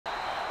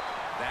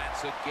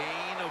That's a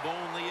gain of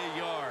only a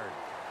yard.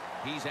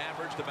 He's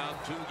averaged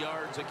about 2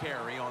 yards a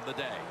carry on the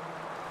day.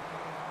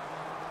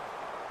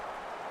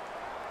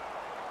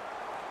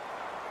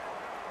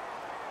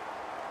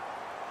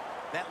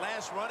 That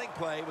last running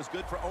play was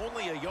good for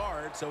only a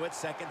yard, so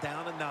it's 2nd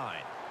down and 9.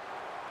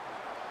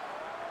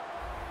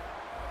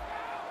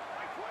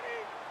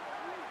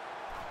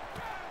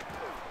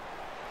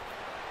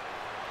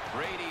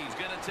 Brady's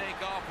going to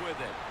take off with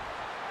it.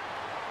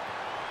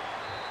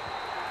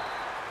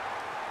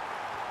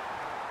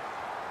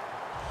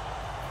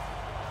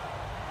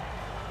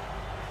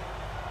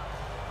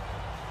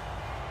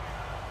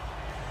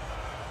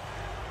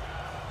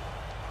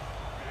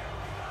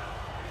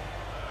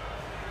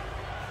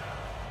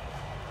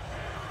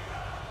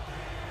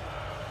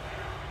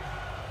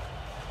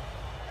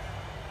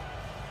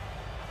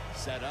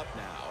 Set up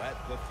now at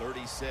the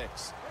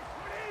 36.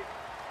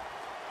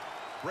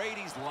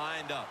 Brady's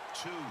lined up.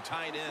 2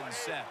 tight ends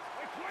set.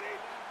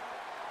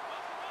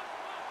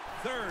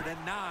 3rd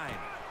and 9.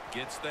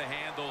 Gets the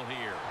handle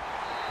here.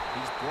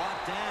 He's brought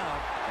down.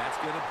 That's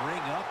going to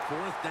bring up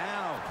 4th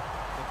down.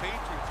 The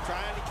Patriots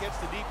trying to catch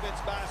the defense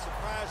by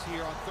surprise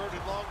here on 3rd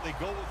and long. They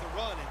go with the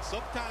run, and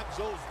sometimes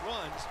those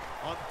runs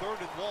on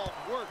 3rd and long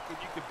work, and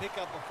you can pick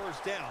up a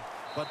 1st down.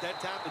 But that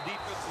time the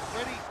defense is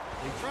ready.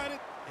 They tried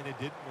it, and it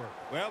didn't work.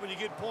 Well, when you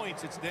get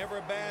points, it's never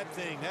a bad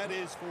thing. That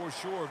is for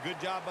sure. Good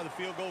job by the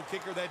field goal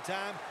kicker that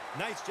time.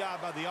 Nice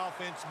job by the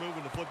offense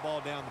moving the football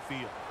down the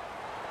field.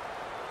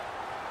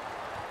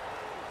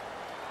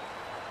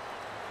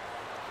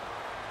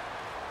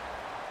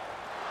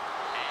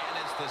 And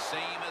it's the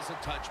same as a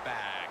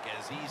touchback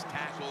as he's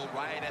tackled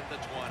right at the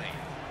 20.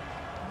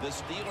 The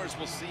Steelers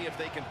will see if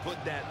they can put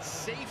that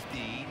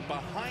safety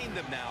behind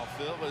them now,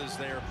 Phil, as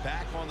they're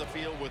back on the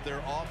field with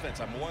their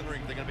offense. I'm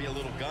wondering if they're going to be a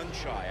little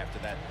gun-shy after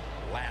that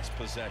last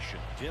possession.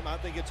 Jim, I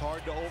think it's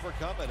hard to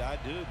overcome it. I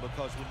do,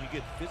 because when you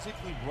get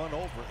physically run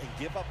over and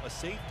give up a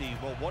safety,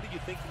 well, what are you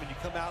thinking when you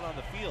come out on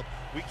the field?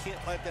 We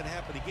can't let that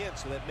happen again,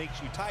 so that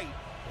makes you tight.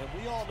 And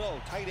we all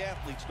know tight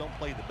athletes don't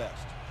play the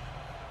best.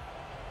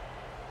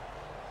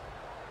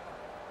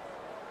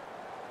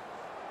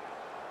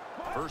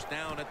 First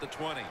down at the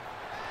 20.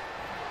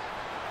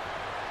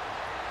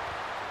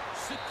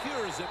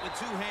 Secures it with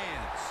 2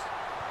 hands.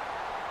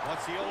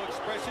 What's the old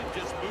expression?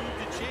 Just move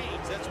the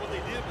chains. That's what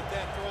they did with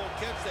that throw and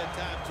catch that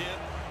time, Tim.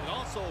 It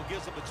also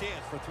gives them a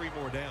chance for 3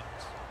 more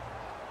downs.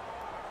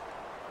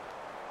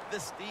 The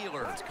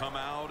Steelers come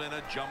out in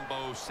a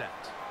jumbo set.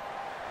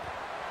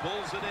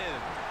 Pulls it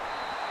in.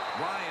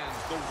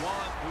 Ryan's the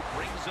one who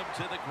brings him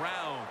to the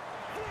ground.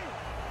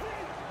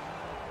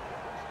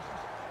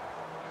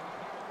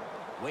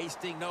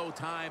 Wasting no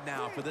time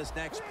now for this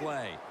next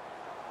play.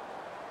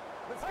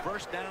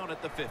 First down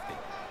at the 50.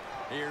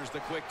 Here's the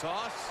quick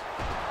toss.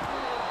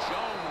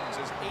 Jones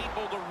is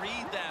able to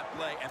read that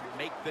play and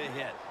make the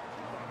hit.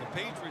 The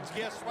Patriots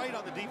guessed right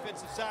on the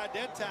defensive side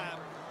that time.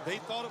 They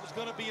thought it was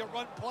going to be a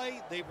run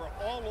play. They were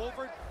all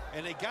over it,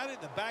 and they got it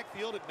in the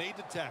backfield and made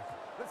the tackle.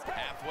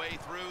 Halfway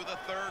through the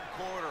 3rd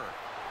quarter.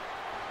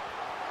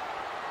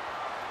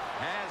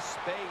 Has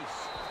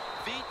space.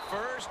 Feet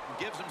first, and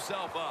gives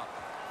himself up.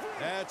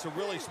 That's a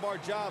really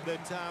smart job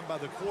that time by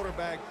the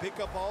quarterback. Pick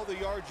up all the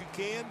yards you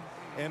can,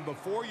 and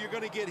before you're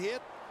going to get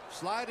hit,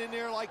 slide in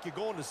there like you're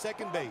going to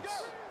second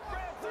base.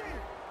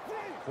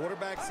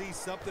 Quarterback sees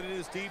something in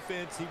his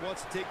defense he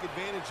wants to take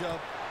advantage of.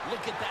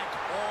 Look at that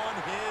on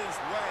his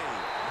way.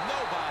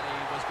 Nobody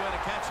was going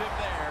to catch him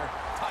there.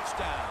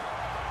 Touchdown.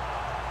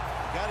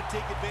 You got to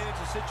take advantage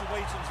of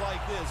situations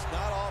like this.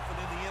 Not often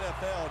in the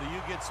NFL do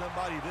you get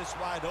somebody this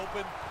wide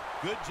open.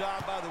 Good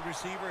job by the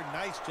receiver.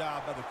 Nice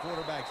job by the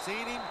quarterback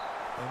seeing him.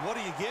 And what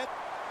do you get?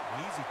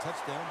 An easy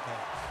touchdown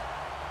pass.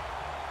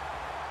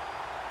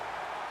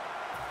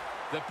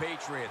 The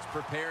Patriots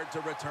prepared to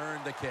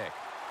return the kick.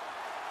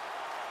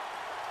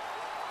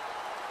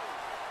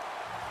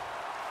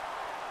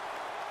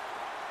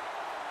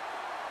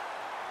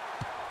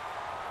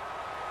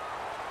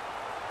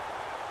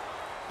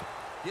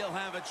 He'll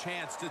have a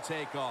chance to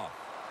take off.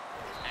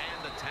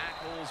 And the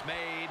tackle's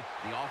made.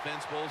 The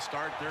offense will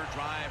start their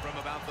drive from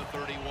about the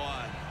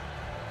 31.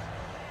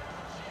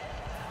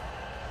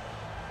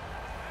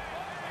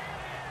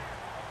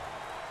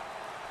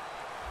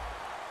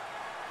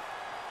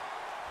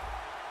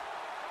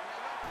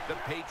 The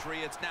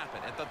Patriots snap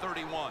it at the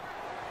 31.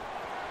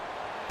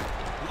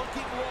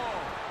 Looking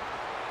long.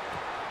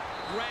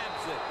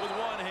 Grabs it with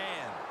one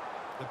hand.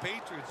 The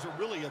Patriots are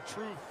really a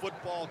true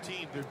football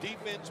team. Their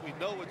defense, we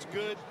know it's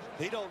good.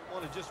 They don't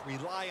want to just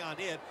rely on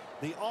it.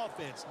 The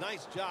offense,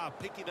 nice job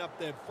picking up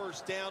that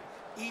first down.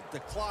 Eat the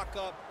clock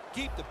up.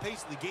 Keep the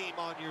pace of the game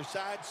on your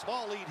side.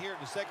 Small lead here in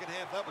the second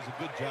half. That was a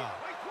good job.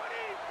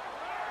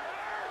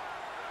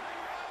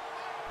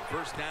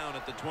 First down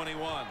at the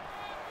 21.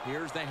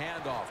 Here's the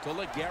handoff to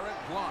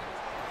LeGarrette Blount.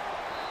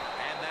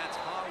 And that's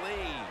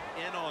Holly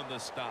in on the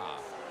stop.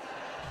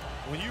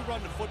 When you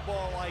run the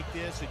football like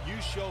this and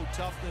you show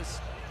toughness,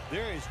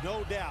 there is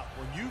no doubt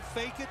when you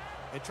fake it,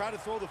 and try to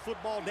throw the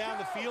football down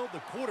the field,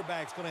 the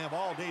quarterback's going to have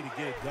all day to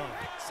get it done.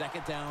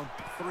 Second down,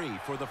 3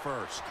 for the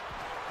first.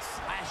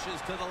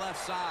 Slashes to the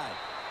left side.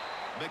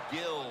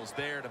 McGill's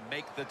there to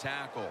make the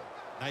tackle.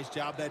 Nice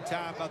job that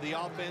time by the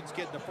offense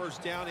getting the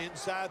first down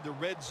inside the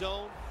red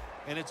zone.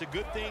 And it's a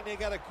good thing they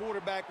got a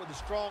quarterback with a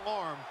strong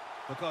arm,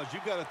 because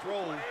you've got to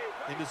throw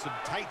into some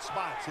tight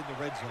spots in the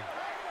red zone.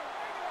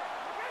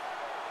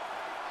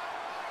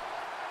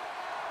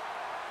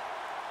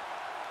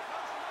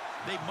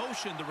 They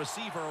motioned the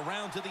receiver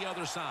around to the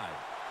other side.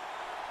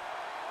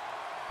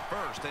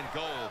 First and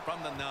goal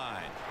from the 9.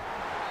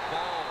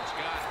 Ball's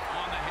got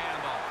on the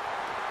handoff.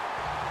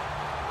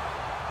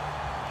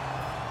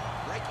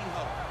 Breaking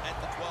up at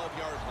the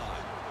 12-yard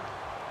line.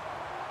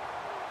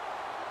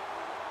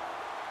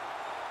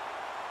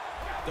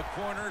 The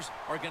corners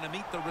are going to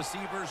meet the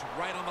receivers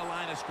right on the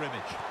line of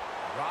scrimmage.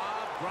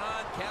 Rob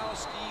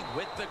Gronkowski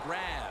with the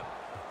grab.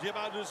 Jim,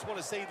 I just want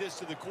to say this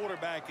to the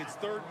quarterback. It's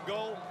third and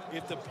goal.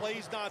 If the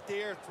play's not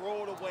there,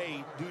 throw it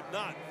away. Do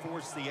not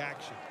force the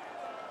action.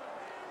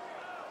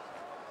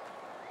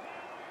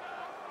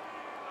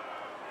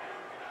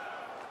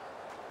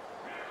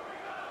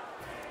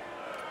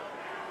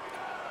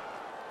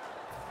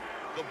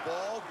 The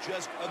ball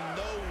just a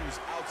nose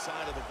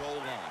outside of the goal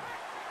line.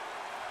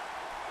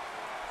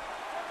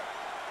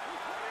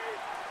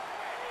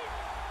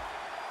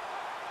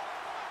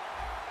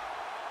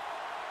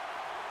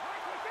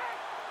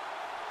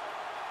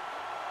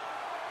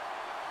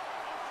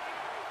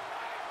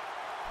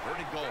 Third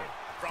and goal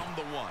from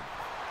the 1.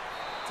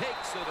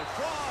 Takes it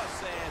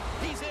across, and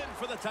he's in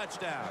for the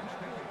touchdown.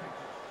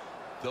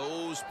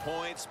 Those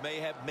points may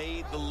have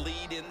made the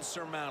lead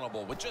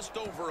insurmountable with just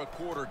over a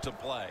quarter to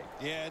play.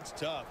 Yeah, it's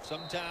tough.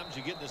 Sometimes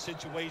you get in a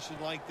situation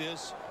like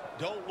this,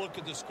 don't look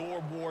at the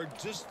scoreboard.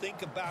 Just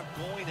think about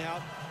going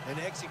out and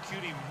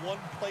executing one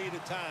play at a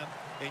time,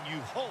 and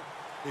you hope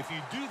if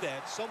you do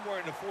that somewhere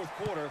in the fourth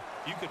quarter,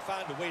 you could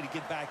find a way to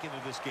get back into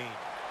this game.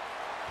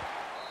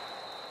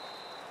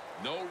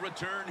 No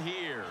return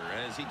here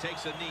as he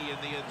takes a knee in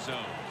the end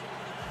zone.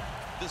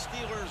 The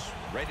Steelers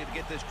ready to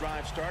get this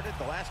drive started.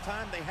 The last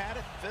time they had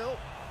it, Phil,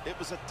 it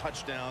was a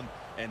touchdown,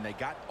 and they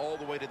got all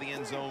the way to the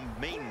end zone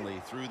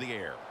mainly through the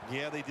air.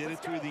 Yeah, they did it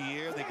through the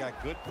air. They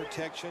got good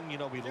protection. You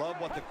know, we love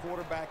what the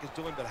quarterback is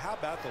doing, but how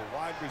about the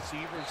wide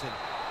receivers and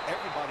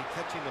everybody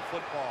catching the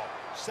football,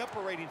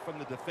 separating from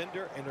the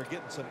defender, and they're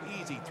getting some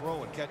easy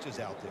throw and catches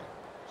out there.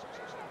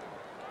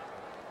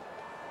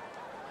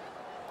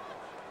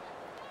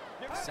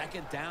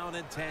 Second down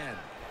and 10. Out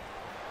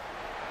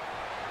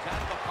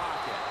of the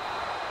pocket.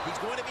 He's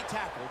going to be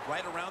tackled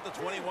right around the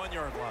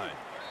 21-yard line.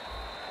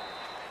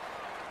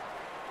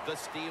 The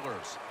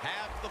Steelers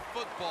have the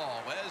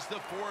football as the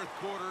fourth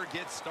quarter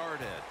gets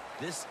started.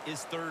 This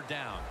is third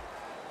down.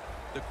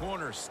 The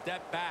corners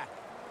step back.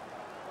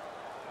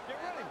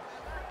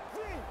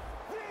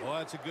 Well,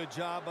 that's a good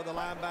job by the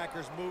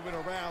linebackers moving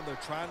around. They're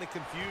trying to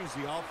confuse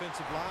the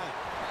offensive line.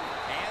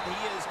 And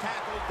he is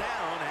tackled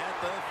down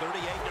at the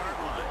 38-yard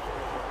line.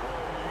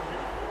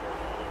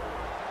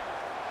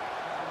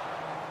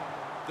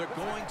 They're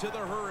going to the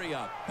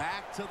hurry-up.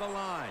 Back to the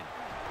line.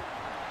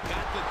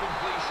 Got the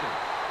completion.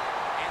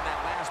 And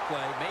that last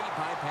play made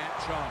by Pat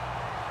Chung.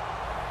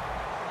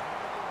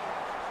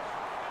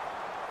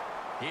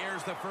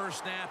 Here's the first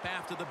snap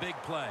after the big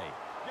play.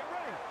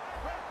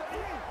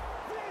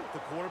 The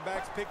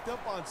quarterback's picked up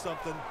on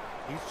something.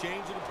 He's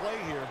changing the play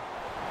here.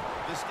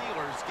 The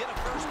Steelers get a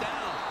first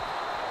down.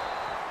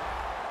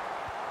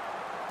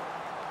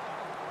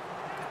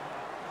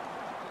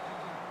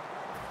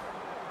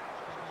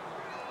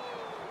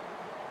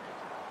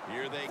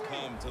 Here they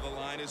come to the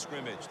line of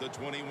scrimmage, the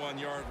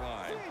 21-yard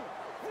line.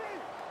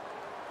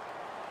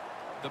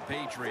 The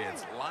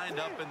Patriots lined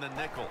up in the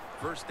nickel.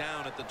 First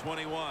down at the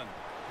 21.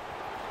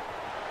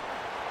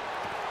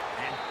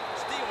 And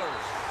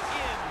Steelers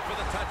in for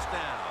the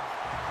touchdown.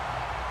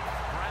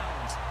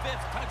 Browns'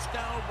 5th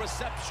touchdown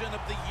reception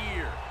of the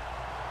year.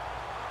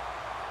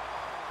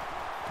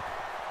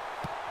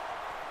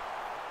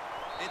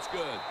 It's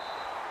good.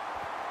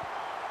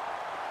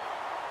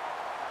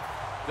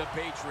 The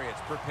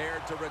Patriots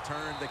prepared to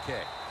return the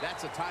kick.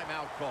 That's a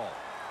timeout call.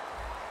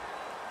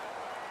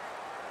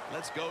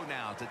 Let's go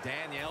now to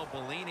Danielle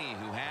Bellini,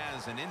 who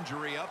has an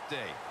injury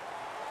update.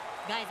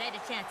 Guys, I had a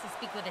chance to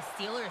speak with a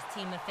Steelers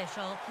team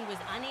official. He was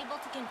unable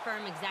to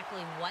confirm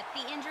exactly what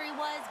the injury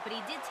was, but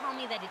he did tell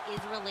me that it is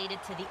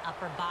related to the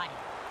upper body.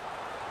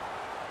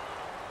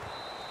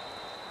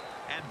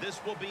 And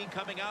this will be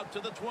coming out to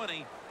the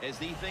 20 as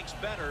he thinks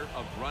better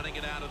of running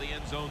it out of the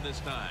end zone this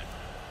time.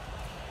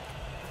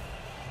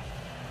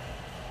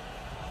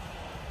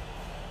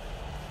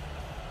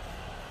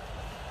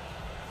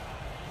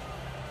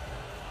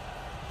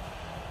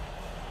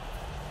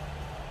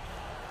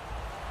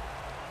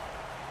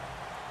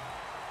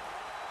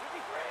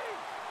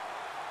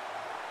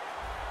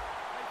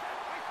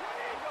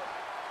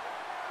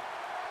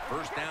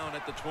 First down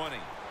at the 20.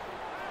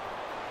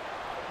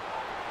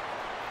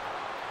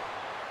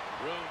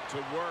 Room to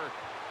work.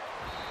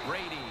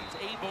 Brady's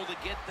able to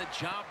get the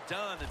job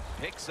done and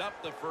picks up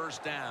the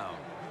first down.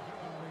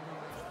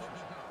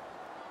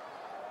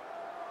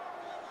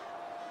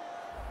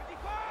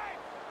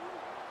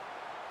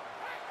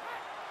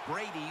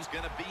 Brady's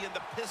going to be in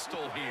the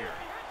pistol here.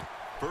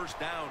 First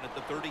down at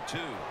the 32. Hits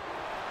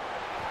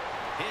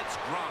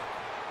Gronk.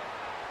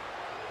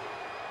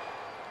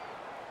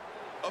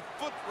 A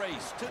foot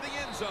race to the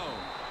end zone.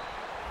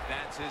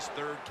 That's his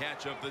third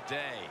catch of the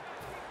day.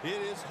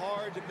 It is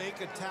hard to make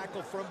a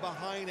tackle from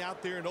behind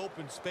out there in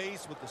open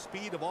space with the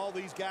speed of all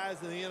these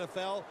guys in the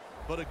NFL,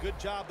 but a good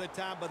job that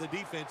time by the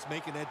defense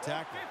making that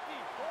tackle.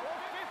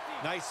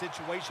 Nice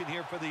situation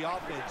here for the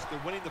offense.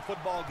 They're winning the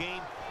football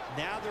game.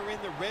 Now they're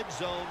in the red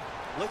zone.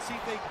 Let's see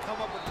if they can come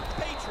up with the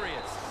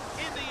Patriots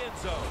in the end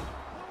zone.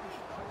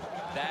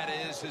 That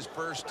is his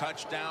first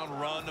touchdown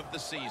run of the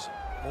season.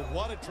 Well,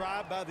 what a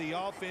drive by the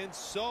offense.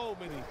 So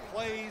many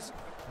plays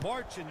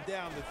marching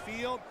down the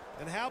field.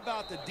 And how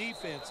about the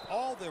defense?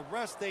 All the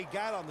rest they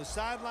got on the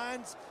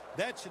sidelines,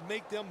 that should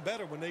make them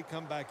better when they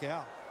come back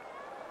out.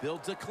 They'll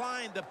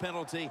decline the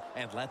penalty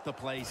and let the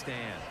play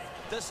stand.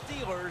 The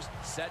Steelers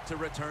set to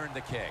return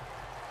the kick.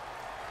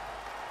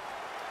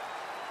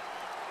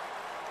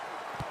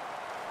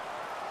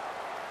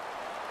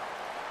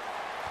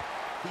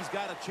 He's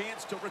got a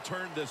chance to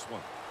return this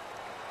one.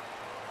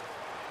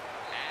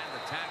 And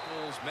the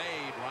tackle's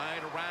made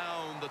right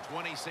around the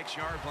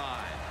 26-yard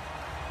line.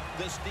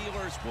 The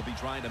Steelers will be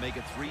trying to make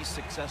it 3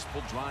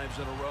 successful drives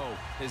in a row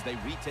as they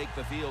retake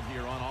the field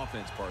here on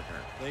offense,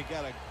 partner. They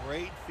got a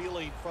great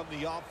feeling from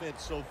the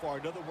offense so far.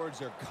 In other words,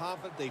 they're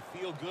confident, they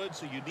feel good,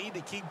 so you need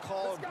to keep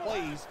calling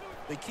plays.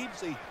 They keep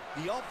the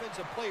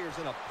offensive players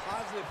in a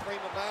positive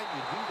frame of mind.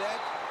 You do that,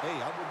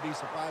 hey, I wouldn't be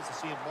surprised to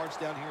see them march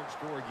down here and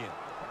score again.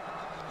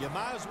 You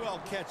might as well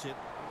catch it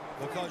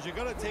because you're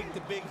going to take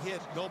the big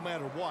hit no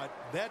matter what.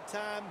 That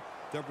time,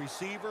 the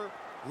receiver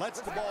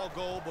lets the ball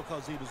go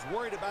because he was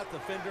worried about the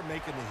defender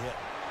making the hit.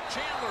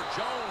 Chandler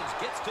Jones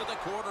gets to the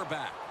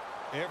quarterback.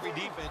 Every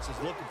defense is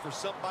looking for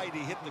somebody to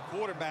hit the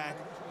quarterback,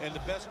 and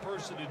the best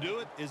person to do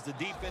it is the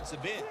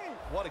defensive end.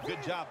 What a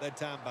good job that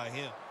time by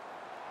him.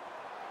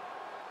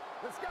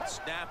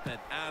 Snap it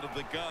out of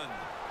the gun.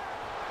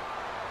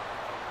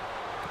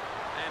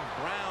 And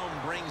Brown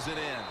brings it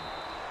in.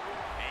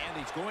 And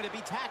he's going to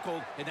be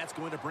tackled, and that's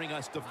going to bring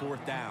us to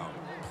fourth down.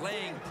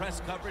 Playing press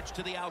coverage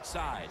to the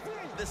outside.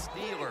 The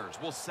Steelers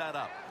will set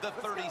up. The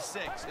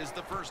 36 is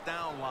the first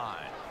down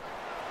line.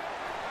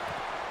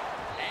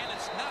 And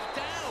it's knocked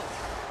down.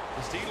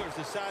 The Steelers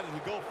decided to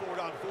go for it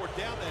on fourth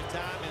down that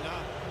time, and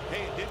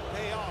hey, it didn't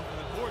pay off. And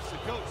of course, the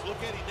coach,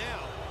 look at him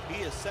now.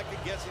 He is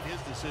second-guessing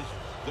his decision.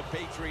 The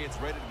Patriots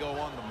ready to go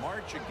on the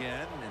march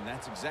again, and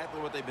that's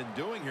exactly what they've been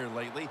doing here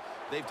lately.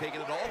 They've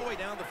taken it all the way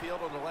down the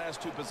field on the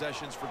last 2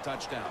 possessions for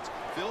touchdowns.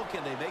 Phil,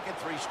 can they make it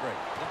 3 straight?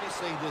 Let me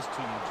say this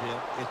to you,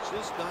 Jim. It's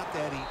just not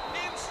that easy.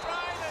 In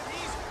stride, and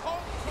he's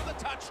home for the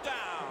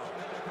touchdown.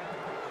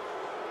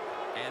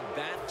 And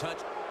that touch.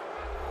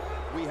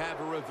 We have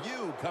a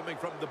review coming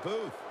from the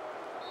booth.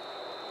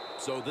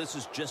 So this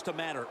is just a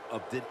matter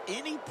of, did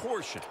any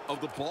portion of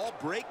the ball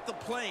break the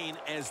plane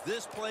as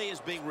this play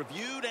is being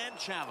reviewed and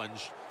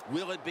challenged?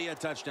 Will it be a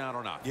touchdown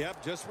or not?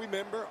 Yep, just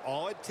remember,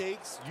 all it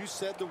takes, you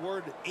said the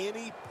word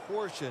any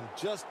portion,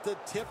 just the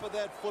tip of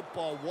that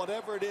football,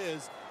 whatever it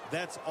is,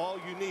 that's all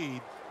you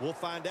need. We'll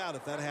find out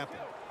if that happened.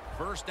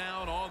 First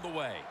down on the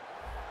way.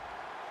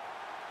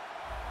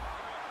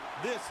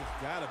 This has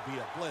got to be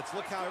a blitz.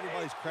 Look how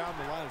everybody's crowding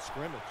the line of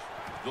scrimmage.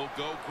 They'll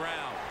go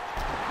ground.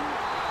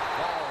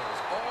 Balls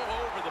all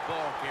over the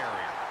ball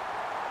carrier.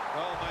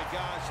 Oh, my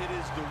gosh, it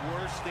is the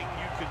worst thing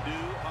you can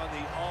do on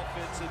the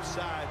offensive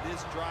side.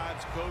 This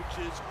drives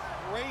coaches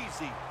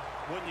crazy.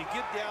 When you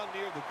get down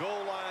near the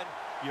goal line,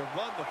 you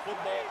run the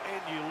football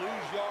and you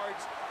lose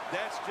yards.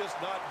 That's just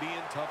not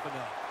being tough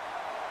enough.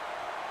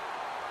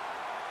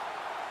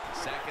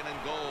 Second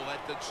and goal at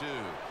the 2.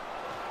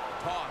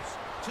 Toss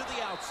to the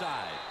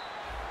outside.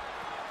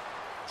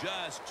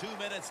 Just 2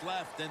 minutes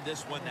left in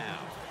this one now.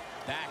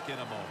 Back in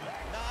a moment.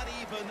 Not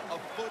even a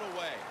foot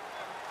away.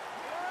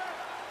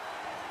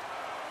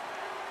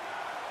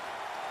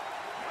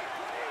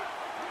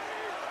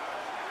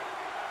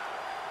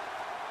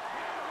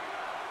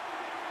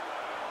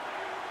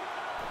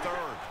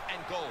 Third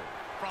and goal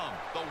from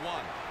the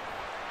 1.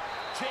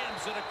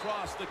 Jams it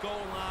across the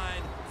goal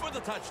line for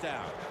the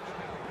touchdown.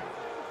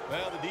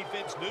 Well, the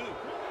defense knew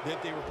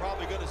that they were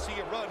probably going to see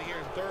a run here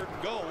in third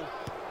and goal.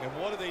 And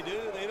what do?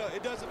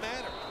 It doesn't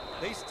matter.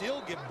 They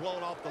still get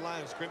blown off the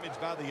line of scrimmage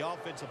by the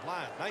offensive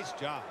line. Nice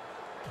job.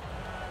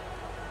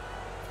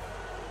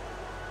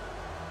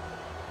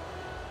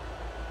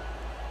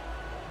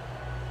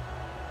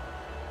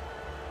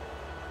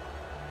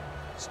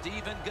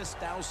 Steven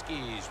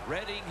Gostowski's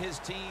readying his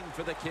team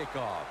for the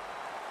kickoff.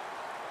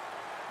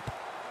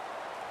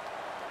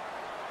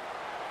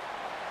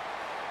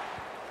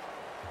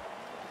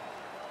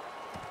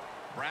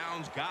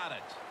 Brown's got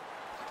it.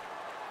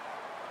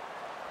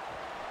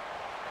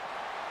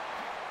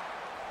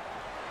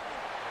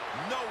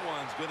 No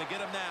one's going to get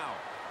him now.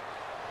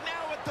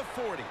 Now at the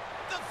 40,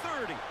 the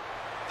 30,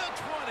 the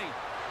 20,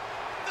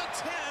 the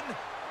 10,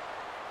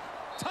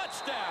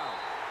 touchdown.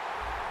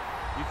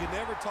 You can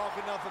never talk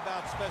enough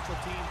about special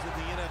teams in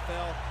the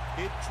NFL.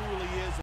 It truly is